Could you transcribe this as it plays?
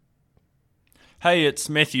Hey, it's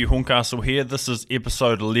Matthew Horncastle here. This is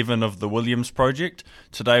episode 11 of the Williams Project.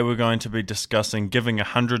 Today we're going to be discussing giving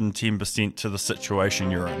 110% to the situation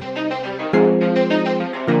you're in.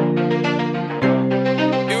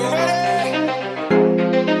 You ready?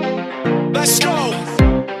 Let's go!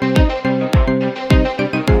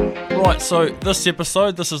 Right, so this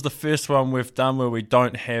episode, this is the first one we've done where we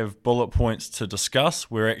don't have bullet points to discuss.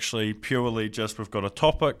 We're actually purely just, we've got a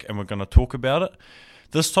topic and we're going to talk about it.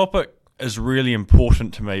 This topic is really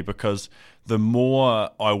important to me because the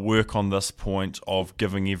more I work on this point of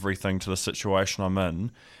giving everything to the situation I'm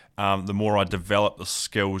in, the more I develop the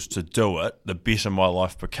skills to do it, the better my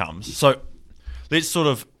life becomes. So let's sort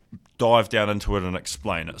of dive down into it and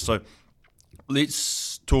explain it. So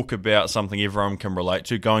let's talk about something everyone can relate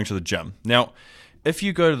to, going to the gym. Now, if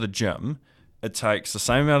you go to the gym, it takes the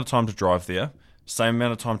same amount of time to drive there, same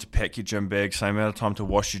amount of time to pack your gym bag, same amount of time to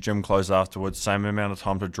wash your gym clothes afterwards, same amount of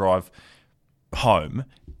time to drive home.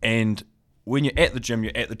 And when you're at the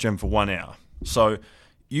gym for 1 hour. So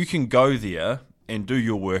you can go there and do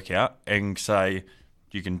your workout and say,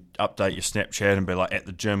 you can update your Snapchat and be like at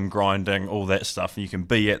the gym, grinding, all that stuff, and you can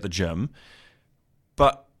be at the gym.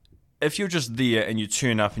 But if you're just there and you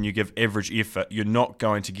turn up and you give average effort, you're not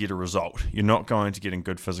going to get a result. You're not going to get in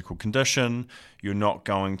good physical condition. You're not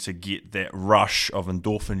going to get that rush of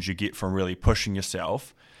endorphins you get from really pushing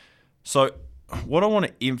yourself. So what I want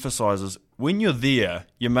to emphasize is when you're there,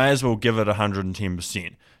 you may as well give it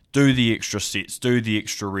 110%. Do the extra sets, do the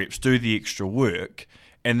extra reps, do the extra work,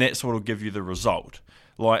 and that's what will give you the result.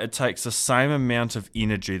 Like, it takes the same amount of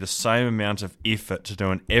energy, the same amount of effort to do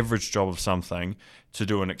an average job of something, to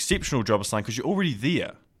do an exceptional job of something, because you're already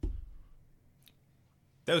there.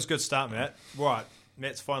 That was a good start, Matt. Right,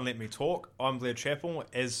 Matt's finally let me talk. I'm Blair Chappell.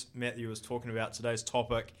 As Matthew was talking about, today's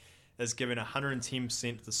topic is giving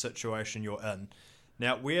 110% to the situation you're in.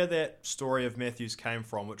 Now, where that story of Matthew's came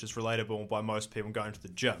from, which is relatable by most people going to the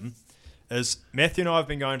gym, is Matthew and I have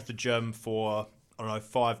been going to the gym for,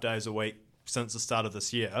 5 days a week since the start of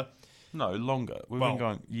this year. No, longer. We've been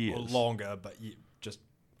going years. Longer, but just...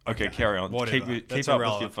 Okay, carry on. Whatever. Keep up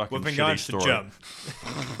with your fucking We've been shitty going to story.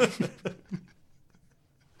 the gym.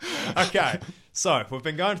 Okay, so we've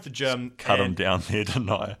been going to the gym. Cut him down there, didn't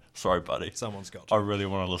I? Sorry, buddy. Someone's got to. I really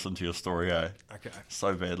want to listen to your story, eh? Okay.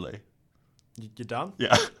 So badly. You done?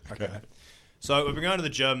 Yeah. Okay. So we've been going to the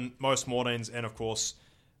gym most mornings, and of course,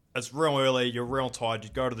 it's real early, you're real tired, you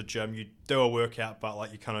go to the gym, you do a workout, but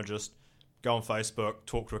like you kind of just go on Facebook,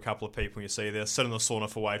 talk to a couple of people you see there, sit in the sauna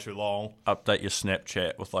for way too long. Update your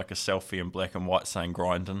Snapchat with like a selfie in black and white saying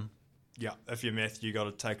grinding. Yeah, if you're meth, you got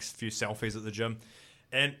to take a few selfies at the gym.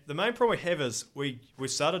 And the main problem we have is we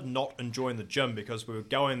started not enjoying the gym because we were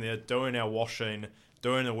going there, doing our washing,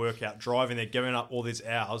 doing the workout, driving there, giving up all these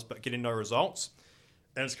hours, but getting no results.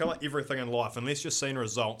 And it's kind of like everything in life. Unless you're seeing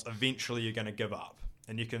results, eventually you're going to give up.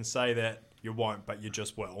 And you can say that you won't, but you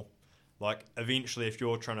just will. Like, eventually, if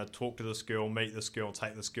you're trying to talk to this girl, meet this girl,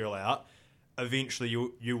 take this girl out, eventually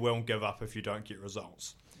you will give up if you don't get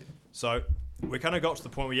results. So we kind of got to the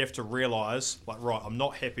point where you have to realise, like, right, I'm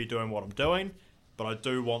not happy doing what I'm doing, but I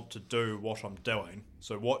do want to do what I'm doing.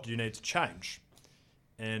 So what do you need to change?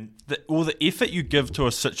 And all the effort you give to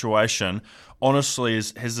a situation, honestly,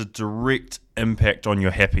 has a direct impact on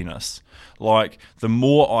your happiness. Like, the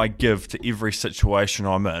more I give to every situation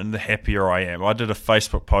I'm in, the happier I am. I did a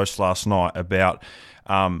Facebook post last night about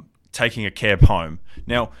taking a cab home.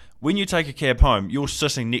 Now, when you take a cab home, you're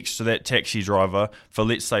sitting next to that taxi driver for,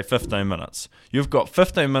 let's say, 15 minutes. You've got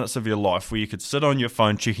 15 minutes of your life where you could sit on your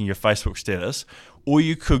phone checking your Facebook status, or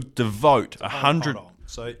you could devote 100... Hold on.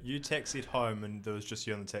 So you taxied home and there was just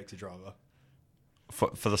you and the taxi driver?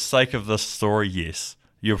 For the sake of this story, yes.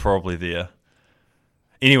 You're probably there.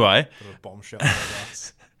 Anyway. Bit of a bombshell.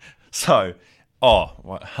 So,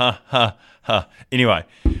 Anyway,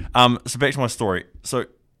 so back to my story. So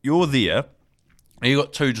you're there and you've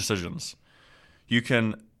got two decisions. You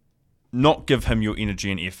can not give him your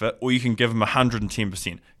energy and effort, or you can give him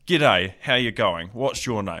 110%. G'day, how you going? What's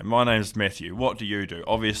your name? My name's Matthew. What do you do?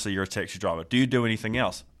 Obviously, you're a taxi driver. Do you do anything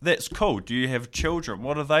else? That's cool. Do you have children?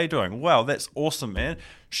 What are they doing? Wow, that's awesome, man.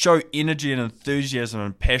 Show energy and enthusiasm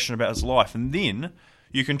and passion about his life. And then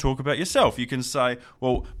you can talk about yourself. You can say,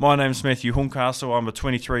 well, my name's Matthew Horncastle. I'm a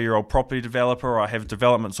 23-year-old property developer. I have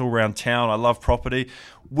developments all around town. I love property.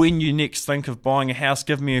 When you next think of buying a house,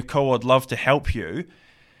 give me a call. I'd love to help you.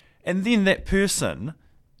 And then that person,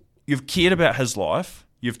 you've cared about his life.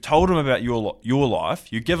 You've told him about your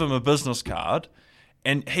life. You give him a business card,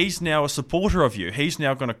 and he's now a supporter of you. He's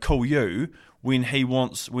now going to call you when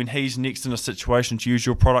he's next in a situation to use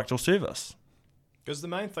your product or service. Because the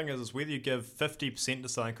main thing is whether you give 50% to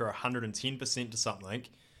something or 110% to something,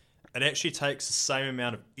 it actually takes the same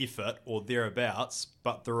amount of effort or thereabouts,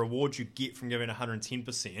 but the reward you get from giving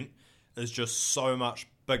 110% is just so much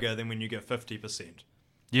bigger than when you give 50%.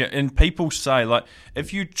 Yeah, and people say, like,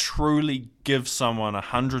 if you truly give someone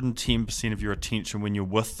 110% of your attention when you're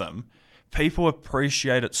with them, people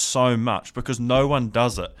appreciate it so much because no one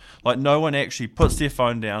does it. Like, no one actually puts their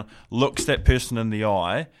phone down, looks that person in the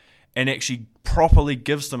eye, and actually properly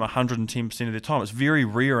gives them 110% of their time. It's very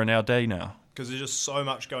rare in our day now. Because there's just so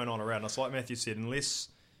much going on around us. Like Matthew said,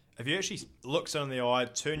 if you actually look someone in the eye,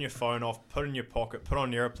 turn your phone off, put it in your pocket, put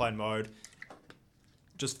on airplane mode,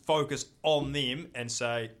 just focus on them and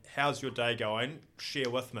say, how's your day going? Share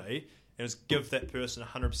with me. And just give that person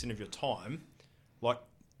 100% of your time. Like,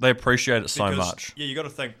 they appreciate it so much. Yeah, you got to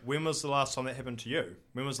think, when was the last time that happened to you?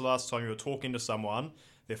 When was the last time you were talking to someone,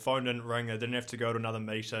 their phone didn't ring, they didn't have to go to another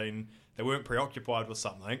meeting, they weren't preoccupied with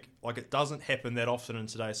something? Like, it doesn't happen that often in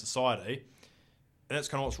today's society. And that's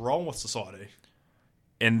kind of what's wrong with society.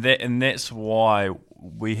 And that's why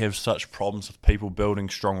we have such problems with people building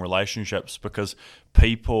strong relationships, because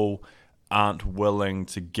people aren't willing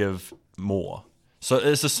to give more. So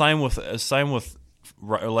it's the same with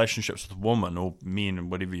relationships with women or men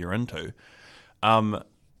and whatever you're into.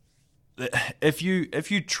 If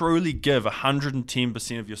you truly give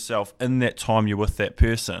 110% of yourself in that time you're with that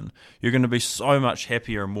person, you're going to be so much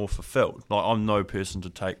happier and more fulfilled. Like, I'm no person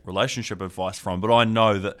to take relationship advice from, but I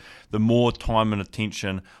know that the more time and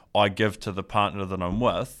attention I give to the partner that I'm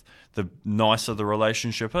with, the nicer the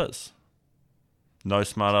relationship is. No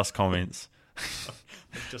smart-ass comments.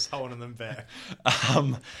 Just holding them back.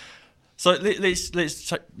 So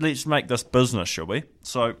let's make this business, shall we?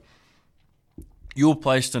 So you're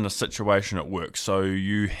placed in a situation at work, so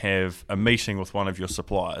you have a meeting with one of your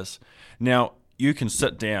suppliers. Now, you can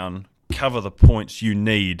sit down, cover the points you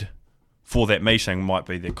need for that meeting. Might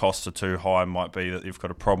be their costs are too high, might be that you've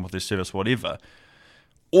got a problem with their service, whatever.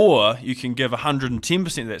 Or you can give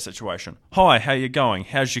 110% of that situation. Hi, how you going?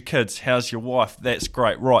 How's your kids? How's your wife? That's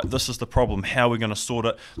great. Right, this is the problem. How are we going to sort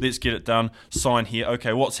it? Let's get it done. Sign here.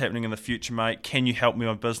 Okay, what's happening in the future, mate? Can you help me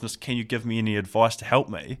on business? Can you give me any advice to help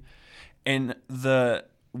me? And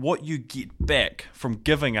what you get back from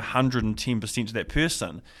giving 110% to that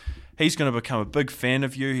person, he's going to become a big fan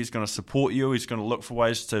of you. He's going to support you. He's going to look for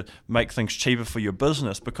ways to make things cheaper for your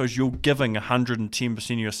business because you're giving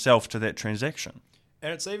 110% of yourself to that transaction.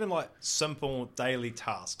 And it's even like simple daily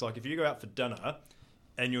tasks. Like if you go out for dinner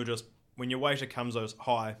and you're just, when your waiter comes over,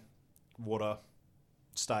 hi, water,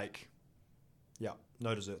 steak. Yeah,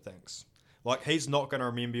 no dessert, thanks. Like he's not going to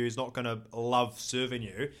remember you. He's not going to love serving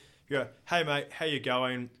you. You go, hey mate, how you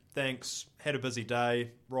going? Thanks. Had a busy day.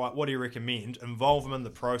 Right, what do you recommend? Involve him in the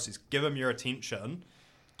process. Give him your attention.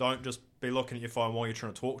 Don't just be looking at your phone while you're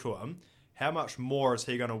trying to talk to him. How much more is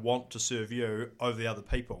he going to want to serve you over the other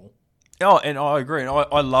people? Oh, and I agree. And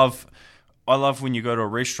I love when you go to a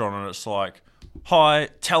restaurant and it's like, hi,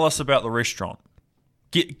 tell us about the restaurant.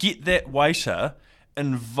 Get that waiter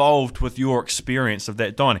involved with your experience of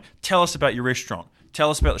that dining. Tell us about your restaurant.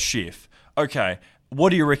 Tell us about the chef. Okay,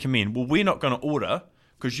 what do you recommend? Well, we're not going to order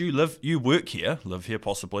because you work here, live here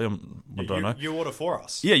possibly. I don't know. You order for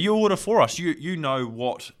us. Yeah, you order for us. You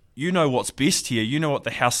know what's best here. You know what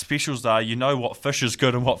the house specials are. You know what fish is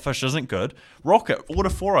good and what fish isn't good. Rock it. Order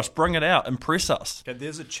for us. Bring it out. Impress us. Okay,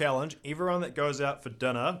 there's a challenge. Everyone that goes out for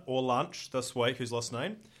dinner or lunch this week who's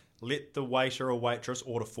listening, let the waiter or waitress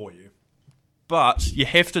order for you. But you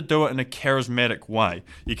have to do it in a charismatic way.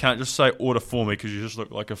 You can't just say order for me because you just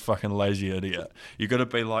look like a fucking lazy idiot. You got to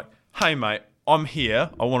be like, hey mate, I'm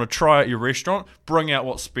here. I want to try out your restaurant. Bring out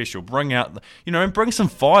what's special. Bring out, and bring some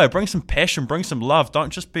fire. Bring some passion. Bring some love.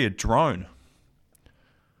 Don't just be a drone.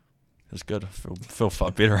 It's good. I feel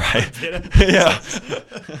far better, eh? Yeah.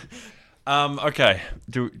 Okay.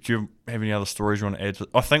 Do you have any other stories you want to add?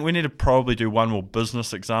 I think we need to probably do one more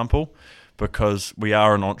business example because we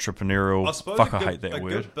are an entrepreneurial. I hate that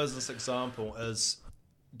word. A good business example is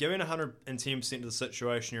giving 110% to the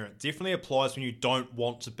situation you're in. Definitely applies when you don't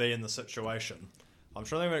want to be in the situation. I'm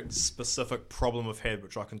trying to think of a specific problem we've had,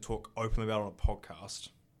 which I can talk openly about on a podcast.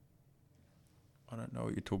 I don't know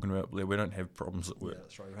what you're talking about, Blair. We don't have problems at work. Yeah,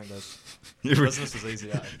 that's right. We have those. Business is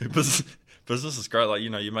easy, eh? Business is great. Like,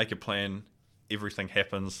 you make a plan, everything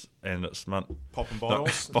happens, and it's popping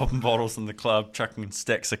bottles. Popping bottles in the club, chucking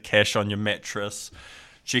stacks of cash on your mattress,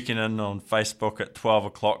 checking in on Facebook at 12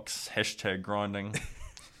 o'clock, hashtag grinding.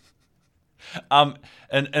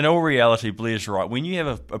 In all reality, Blair's right. When you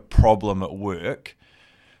have a problem at work,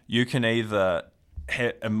 you can either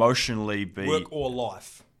emotionally be... Work or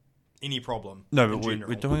life. any problem. No, in but we're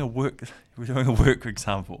general. doing a work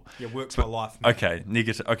example. Yeah, work's my life. Man. Okay,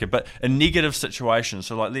 negative. Okay, but a negative situation.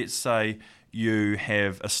 So, like, let's say you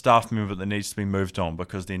have a staff member that needs to be moved on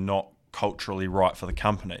because they're not culturally right for the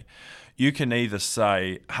company. You can either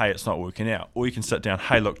say, "Hey, it's not working out," or you can sit down,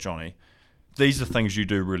 "Hey, look, Johnny, these are things you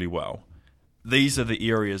do really well. These are the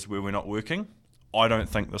areas where we're not working. I don't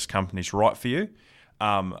think this company's right for you.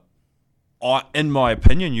 In my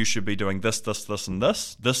opinion, you should be doing this, this, this, and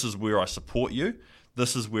this. This is where I support you.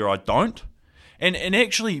 This is where I don't." And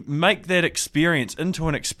actually make that experience into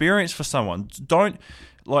an experience for someone. Don't,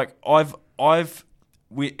 like,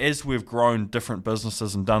 as we've grown different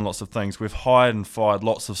businesses and done lots of things, we've hired and fired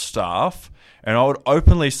lots of staff. And I would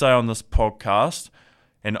openly say on this podcast,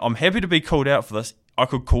 and I'm happy to be called out for this, I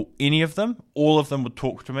could call any of them. All of them would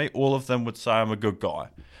talk to me. All of them would say I'm a good guy.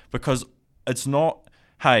 Because it's not,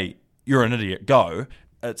 "Hey, you're an idiot, go."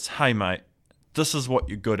 It's, "Hey, mate, this is what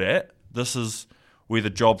you're good at. This is where the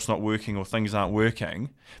job's not working or things aren't working."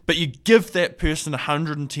 But you give that person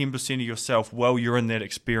 110% of yourself while you're in that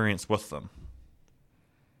experience with them.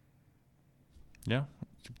 Yeah?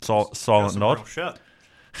 Silent nod. Real shit.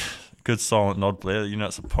 Good silent nod, Blair. You know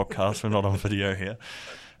it's a podcast. We're not on video here.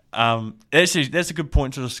 Actually, that's a good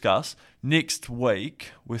point to discuss. Next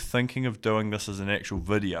week, we're thinking of doing this as an actual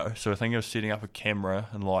video. So we're thinking of setting up a camera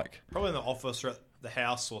and, like... Probably in the office or at the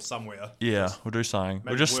house or somewhere. Yeah, we'll do something.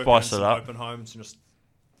 We'll Maybe just work spice in it some up. Open homes and just...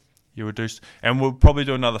 Yeah, we'll do... And we'll probably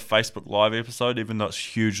do another Facebook Live episode, even though it's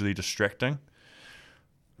hugely distracting.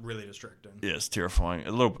 Really distracting. Yeah, it's terrifying.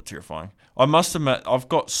 A little bit terrifying. I must admit, I've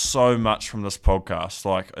got so much from this podcast.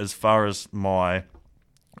 Like, as far as my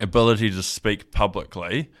ability to speak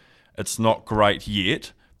publicly, it's not great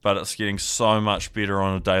yet, but it's getting so much better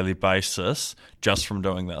on a daily basis just from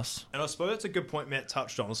doing this. And I suppose that's a good point Matt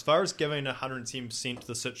touched on. As far as giving 110% to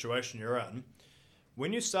the situation you're in,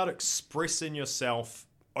 when you start expressing yourself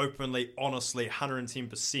openly, honestly,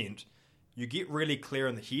 110%, you get really clear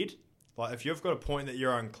in the head. Like, if you've got a point that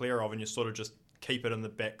you're unclear of and you sort of just keep it in the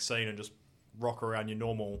back scene and just rock around your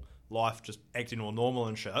normal life, just acting all normal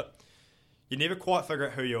and shit, you never quite figure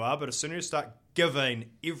out who you are. But as soon as you start giving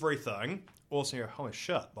everything, all of a sudden you go, "Holy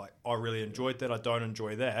shit, like, I really enjoyed that, I don't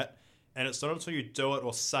enjoy that." And it's not until you do it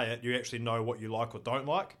or say it, you actually know what you like or don't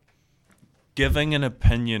like. Giving an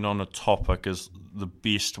opinion on a topic is the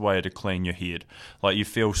best way to clean your head. Like, you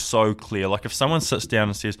feel so clear. Like, if someone sits down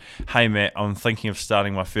and says, "Hey, Matt, I'm thinking of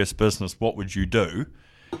starting my first business. What would you do?"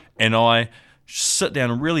 And I sit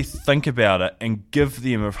down and really think about it and give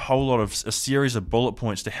them a series of bullet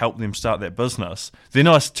points to help them start that business, then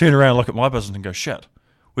I turn around and look at my business and go, "Shit,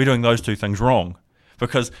 we're doing those two things wrong."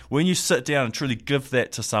 Because when you sit down and truly give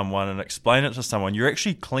that to someone and explain it to someone, you're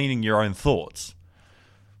actually cleaning your own thoughts.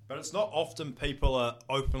 But it's not often people are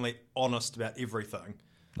openly honest about everything.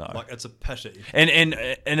 No. Like, it's a pity. And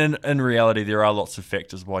in reality, there are lots of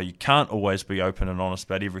factors why you can't always be open and honest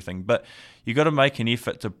about everything. But you got to make an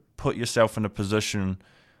effort to put yourself in a position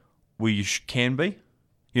where you can be.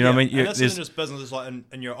 You know what I mean? And this isn't just business. It's like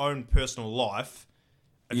in your own personal life.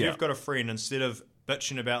 If you've got a friend, instead of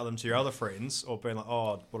bitching about them to your other friends or being like,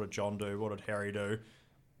 "Oh, what did John do? What did Harry do?"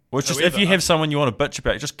 Well, it's just if you have someone you want to bitch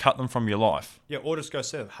about, just cut them from your life. Yeah, or just go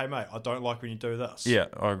say, "Hey, mate, I don't like when you do this." Yeah,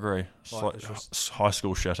 I agree. It's Like, like it's just- high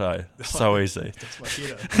school shit, eh? So easy. That's my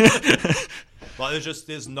header. Like,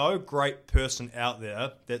 there's no great person out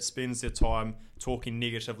there that spends their time talking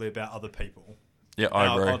negatively about other people. Yeah, I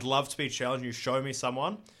Now, agree. I'd love to be challenged. You show me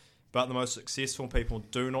someone, but the most successful people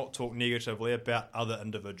do not talk negatively about other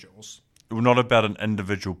individuals. Well, not about an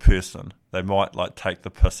individual person. They might, like, take the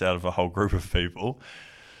piss out of a whole group of people.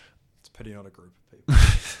 It's a pity not a group of people.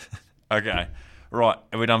 Okay. Right.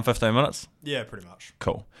 Have we done 15 minutes? Yeah, pretty much.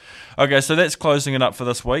 Cool. Okay, so that's closing it up for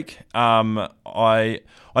this week. I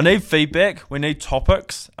need feedback. We need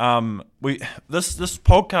topics. This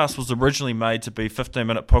podcast was originally made to be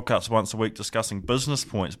 15-minute podcasts once a week discussing business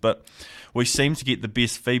points, but we seem to get the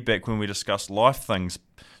best feedback when we discuss life things.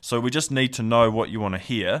 So we just need to know what you want to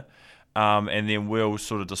hear, and then we'll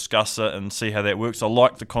sort of discuss it and see how that works. I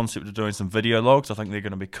like the concept of doing some video logs. I think they're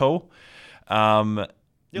going to be cool.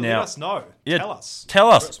 Yeah, Now- let us know. Yeah, Tell us. tell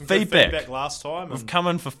us. We got some good Feedback. last time. We've And come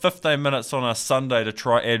in for 15 minutes on a Sunday to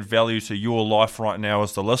try add value to your life right now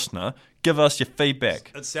as the listener. Give us your feedback.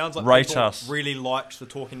 it sounds like Rate people us. really liked the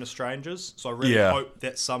talking to strangers. So I really Yeah. hope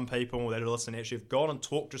that some people that are listening actually have gone and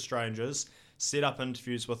talked to strangers, set up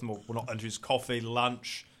interviews with them, or well, not interviews, coffee,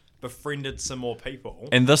 lunch, befriended some more people.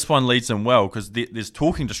 And this one leads in well because there's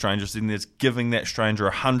talking to strangers, then there's giving that stranger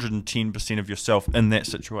 110% of yourself in that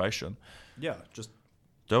situation. Yeah, just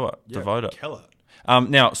Do it. Devote it. kill it.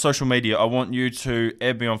 Now, social media. I want you to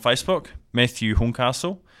add me on Facebook, Matthew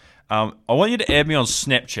Horncastle. I want you to add me on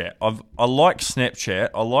Snapchat. I like Snapchat.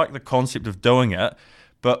 I like the concept of doing it,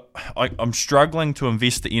 but I'm struggling to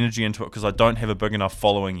invest the energy into it because I don't have a big enough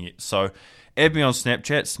following yet. So add me on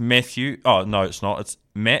Snapchat. It's Matthew. Oh, no, it's not. It's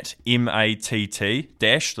Matt, M-A-T-T,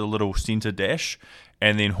 dash, the little centre dash,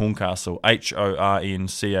 and then Horncastle,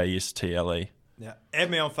 Horncastle. Now, add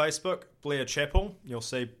me on Facebook, Blair Chapel. You'll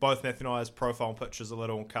see both Matthew and I's profile pictures, a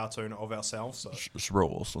little cartoon of ourselves. So It's real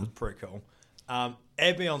awesome. pretty cool.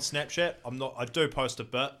 Add me on Snapchat. I do post a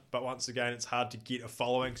bit, but once again, it's hard to get a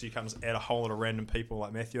following because you can't just add a whole lot of random people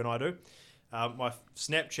like Matthew and I do. My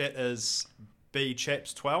Snapchat is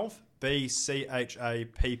bchaps12,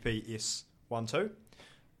 BCHAPPS12.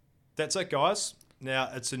 That's it, guys. Now,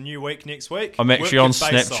 it's a new week next week. I'm actually on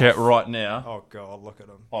Snapchat right now. Oh, God, look at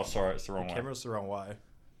him. Oh, sorry, it's the wrong The way. camera's the wrong way.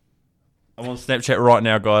 I'm on Snapchat right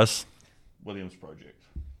now, guys. Williams Project.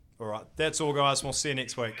 All right, that's all, guys. We'll see you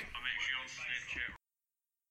next week.